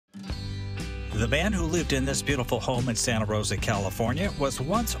The man who lived in this beautiful home in Santa Rosa, California, was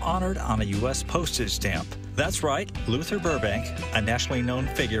once honored on a U.S. postage stamp. That's right, Luther Burbank, a nationally known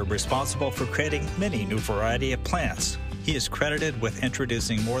figure responsible for creating many new variety of plants. He is credited with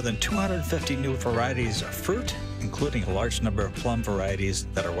introducing more than 250 new varieties of fruit, including a large number of plum varieties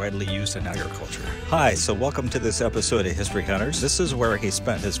that are widely used in agriculture. Hi, so welcome to this episode of History Hunters. This is where he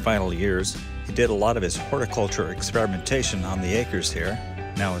spent his final years. He did a lot of his horticulture experimentation on the acres here,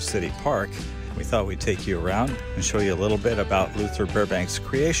 now in City Park. We thought we'd take you around and show you a little bit about Luther Burbank's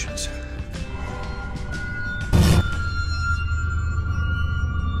creations.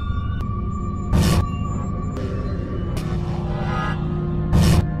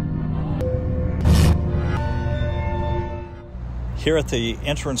 Here at the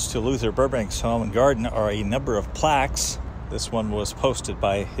entrance to Luther Burbank's home and garden are a number of plaques. This one was posted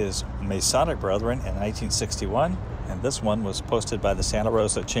by his Masonic brethren in 1961, and this one was posted by the Santa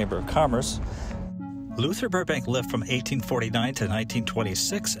Rosa Chamber of Commerce. Luther Burbank lived from 1849 to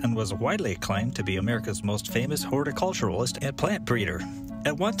 1926 and was widely acclaimed to be America's most famous horticulturalist and plant breeder.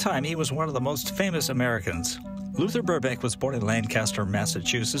 At one time, he was one of the most famous Americans. Luther Burbank was born in Lancaster,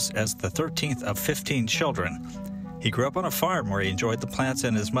 Massachusetts as the 13th of 15 children. He grew up on a farm where he enjoyed the plants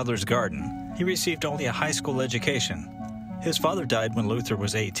in his mother's garden. He received only a high school education. His father died when Luther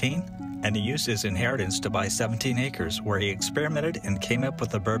was 18, and he used his inheritance to buy 17 acres, where he experimented and came up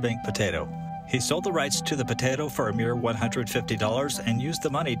with the Burbank potato. He sold the rights to the potato for a mere $150 and used the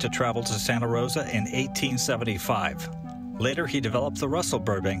money to travel to Santa Rosa in 1875. Later, he developed the Russell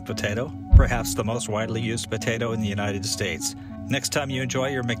Burbank potato, perhaps the most widely used potato in the United States. Next time you enjoy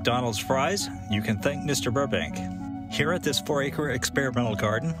your McDonald's fries, you can thank Mr. Burbank. Here at this 4-acre experimental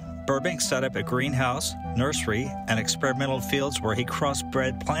garden, Burbank set up a greenhouse, nursery, and experimental fields where he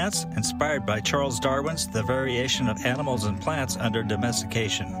crossbred plants inspired by Charles Darwin's The Variation of Animals and Plants Under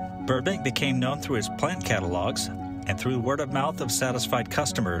Domestication. Burbank became known through his plant catalogs and through word of mouth of satisfied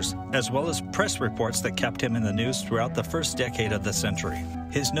customers, as well as press reports that kept him in the news throughout the first decade of the century.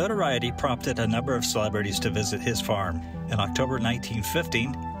 His notoriety prompted a number of celebrities to visit his farm. In October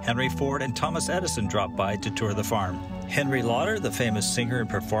 1915, Henry Ford and Thomas Edison dropped by to tour the farm. Henry Lauder, the famous singer and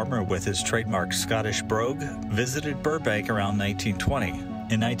performer with his trademark Scottish brogue, visited Burbank around 1920.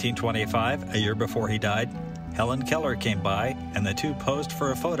 In 1925, a year before he died, Helen Keller came by, and the two posed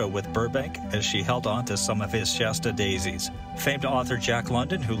for a photo with Burbank as she held on to some of his Shasta daisies. Famed author Jack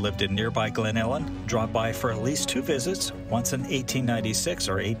London, who lived in nearby Glen Ellen, dropped by for at least 2 visits, once in 1896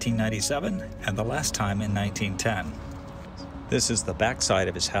 or 1897, and the last time in 1910. This is the backside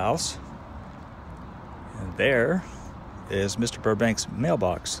of his house, and there is Mr. Burbank's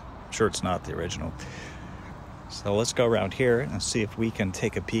mailbox. I'm sure it's not the original. So let's go around here and see if we can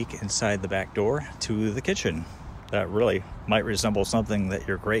take a peek inside the back door to the kitchen. That really might resemble something that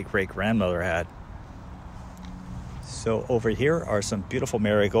your great-great-grandmother had. So over here are some beautiful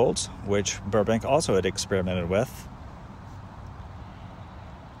marigolds, which Burbank also had experimented with.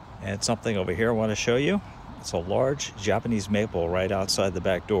 And something over here I want to show you. It's a large Japanese maple right outside the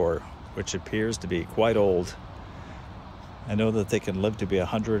back door, which appears to be quite old. I know that they can live to be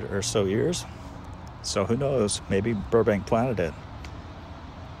 100 or so years. So who knows, maybe Burbank planted it.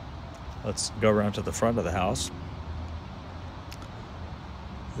 Let's go around to the front of the house.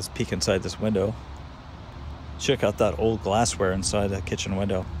 Let's peek inside this window. Check out that old glassware inside the kitchen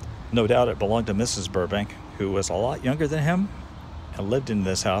window. No doubt it belonged to Mrs. Burbank, who was a lot younger than him and lived in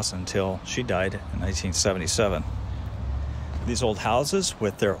this house until she died in 1977. These old houses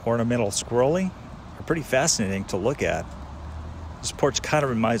with their ornamental scrolling are pretty fascinating to look at. This porch kind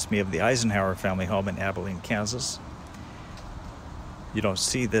of reminds me of the Eisenhower family home in Abilene, Kansas. You don't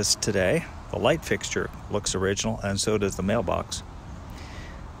see this today. The light fixture looks original, and so does the mailbox.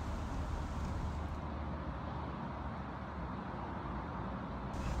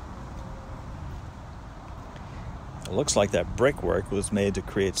 It looks like that brickwork was made to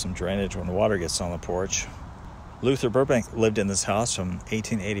create some drainage when water gets on the porch. Luther Burbank lived in this house from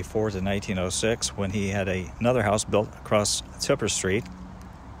 1884 to 1906 when he had another house built across Tipper Street.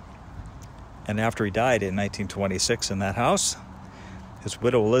 And after he died in 1926 in that house, his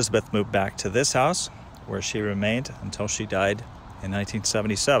widow Elizabeth moved back to this house, where she remained until she died in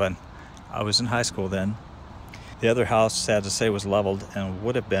 1977. I was in high school then. The other house, sad to say, was leveled and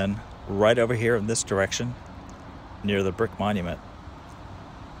would have been right over here in this direction, near the brick monument.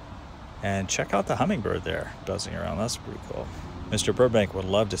 And check out the hummingbird there, buzzing around. That's pretty cool. Mr. Burbank would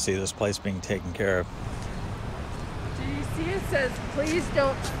love to see this place being taken care of. Do you see it says, please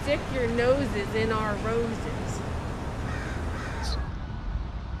don't stick your noses in our roses?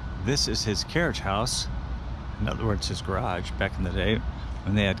 This is his carriage house. In other words, his garage back in the day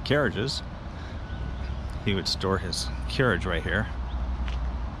when they had carriages. he would store his carriage right here.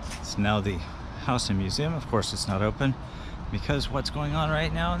 It's now the house and museum. Of course, it's not open because what's going on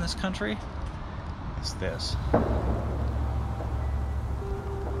right now in this country is this.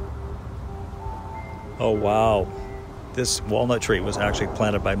 Oh wow, this walnut tree was actually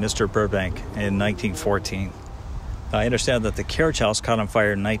planted by Mr. Burbank in 1914. Now, I understand that the carriage house caught on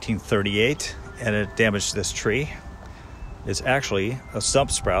fire in 1938 and it damaged this tree. It's actually a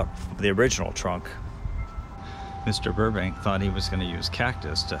stump sprout from the original trunk. Mr. Burbank thought he was going to use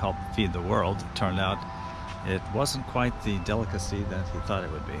cactus to help feed the world. It turned out it wasn't quite the delicacy that he thought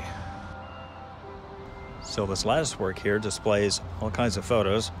it would be. So this lattice work here displays all kinds of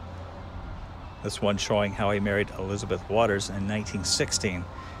photos. This one showing how he married Elizabeth Waters in 1916.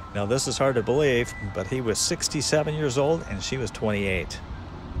 Now this is hard to believe, but he was 67 years old and she was 28.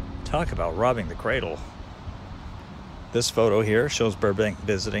 Talk about robbing the cradle. This photo here shows Burbank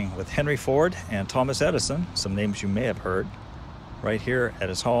visiting with Henry Ford and Thomas Edison, some names you may have heard, right here at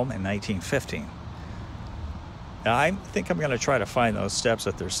his home in 1915. Now I think I'm going to try to find those steps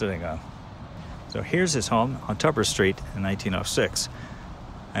that they're sitting on. So here's his home on Tupper Street in 1906.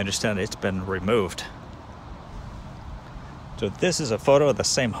 I understand it's been removed. So this is a photo of the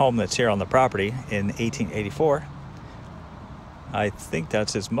same home that's here on the property in 1884. I think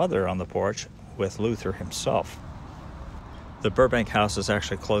that's his mother on the porch with Luther himself. The Burbank house is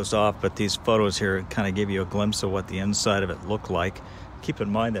actually closed off, but these photos here kind of give you a glimpse of what the inside of it looked like. Keep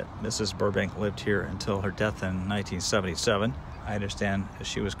in mind that Mrs. Burbank lived here until her death in 1977. I understand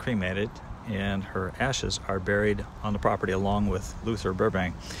she was cremated and her ashes are buried on the property along with Luther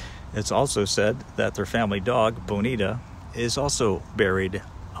Burbank. It's also said that their family dog, Bonita, is also buried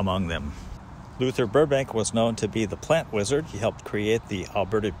among them. Luther Burbank was known to be the plant wizard. He helped create the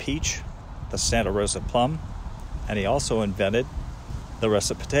Alberta peach, the Santa Rosa plum, and he also invented the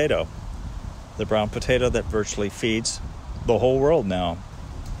russet potato, the brown potato that virtually feeds the whole world now.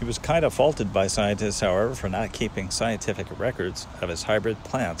 He was kind of faulted by scientists, however, for not keeping scientific records of his hybrid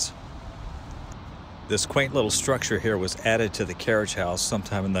plants. This quaint little structure here was added to the carriage house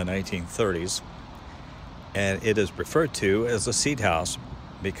sometime in the 1930s, and it is referred to as a seed house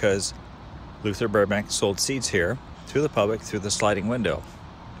because Luther Burbank sold seeds here to the public through the sliding window.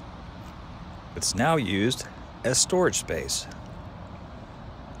 It's now used as storage space.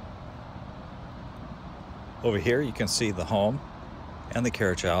 Over here you can see the home and the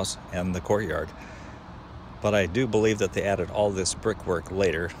carriage house and the courtyard. But I do believe that they added all this brickwork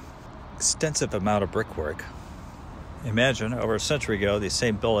later. Extensive amount of brickwork. Imagine over a century ago these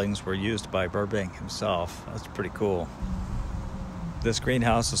same buildings were used by Burbank himself. That's pretty cool. This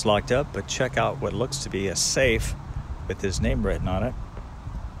greenhouse is locked up, but check out what looks to be a safe with his name written on it.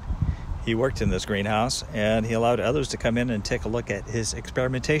 He worked in this greenhouse and he allowed others to come in and take a look at his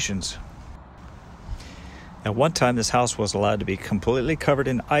experimentations. At one time, this house was allowed to be completely covered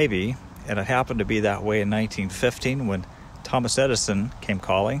in ivy, and it happened to be that way in 1915 when Thomas Edison came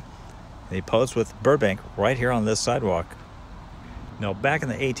calling, and he posed with Burbank right here on this sidewalk. Now, back in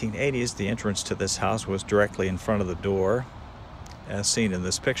the 1880s, the entrance to this house was directly in front of the door, as seen in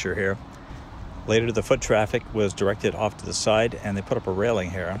this picture here. Later, the foot traffic was directed off to the side, and they put up a railing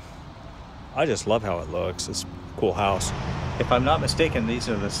here. I just love how it looks. It's a cool house. If I'm not mistaken, these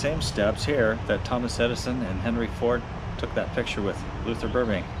are the same steps here that Thomas Edison and Henry Ford took that picture with Luther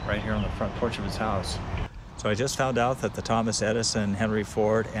Burbank right here on the front porch of his house. So I just found out that the Thomas Edison, Henry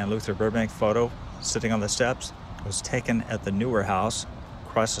Ford, and Luther Burbank photo sitting on the steps was taken at the newer house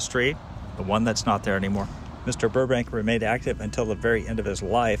across the street, the one that's not there anymore. Mr. Burbank remained active until the very end of his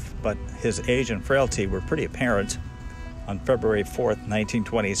life, but his age and frailty were pretty apparent. On February 4th,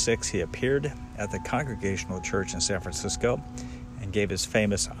 1926, he appeared at the Congregational Church in San Francisco and gave his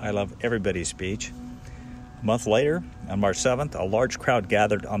famous I Love Everybody speech. A month later, on March 7th, a large crowd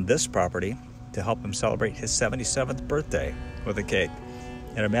gathered on this property to help him celebrate his 77th birthday with a cake.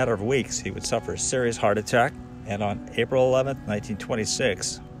 In a matter of weeks, he would suffer a serious heart attack, and on April 11th,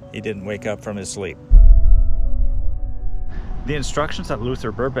 1926, he didn't wake up from his sleep. The instructions that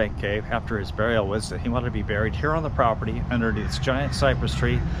Luther Burbank gave after his burial was that he wanted to be buried here on the property under this giant cypress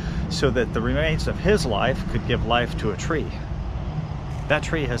tree so that the remains of his life could give life to a tree. That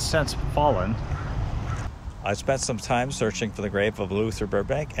tree has since fallen. I spent some time searching for the grave of Luther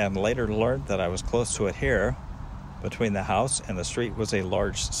Burbank and later learned that I was close to it here. Between the house and the street was a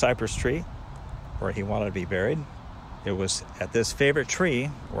large cypress tree where he wanted to be buried. It was at this favorite tree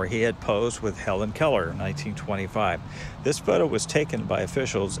where he had posed with Helen Keller in 1925. This photo was taken by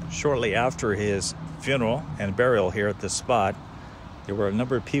officials shortly after his funeral and burial here at this spot. There were a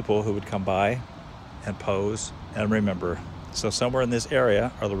number of people who would come by and pose and remember. So somewhere in this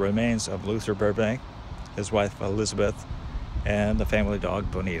area are the remains of Luther Burbank his wife Elizabeth, and the family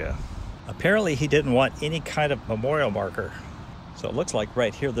dog Bonita. Apparently he didn't want any kind of memorial marker. So it looks like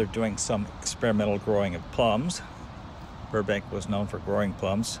right here they're doing some experimental growing of plums. Burbank was known for growing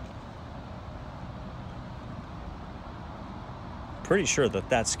plums. Pretty sure that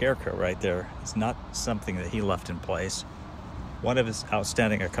that scarecrow right there is not something that he left in place. One of his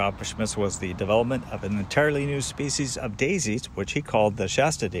outstanding accomplishments was the development of an entirely new species of daisies, which he called the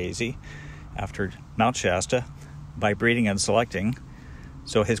Shasta daisy, after Mount Shasta, by breeding and selecting.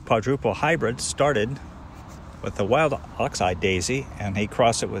 So his quadruple hybrid started with the wild oxeye daisy, and he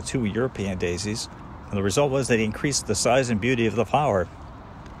crossed it with 2 European daisies. And the result was that he increased the size and beauty of the flower.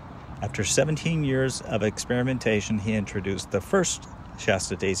 After 17 years of experimentation, he introduced the first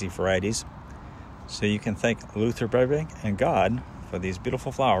Shasta daisy varieties. So you can thank Luther Burbank and God for these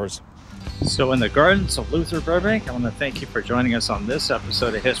beautiful flowers. So in the gardens of Luther Burbank, I want to thank you for joining us on this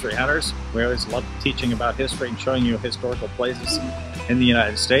episode of History Hunters. We always love teaching about history and showing you historical places in the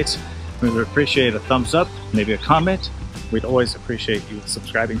United States. We would appreciate a thumbs up, maybe a comment. We'd always appreciate you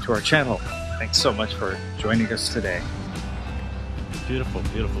subscribing to our channel. Thanks so much for joining us today. Beautiful,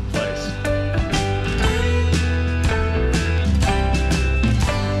 beautiful place.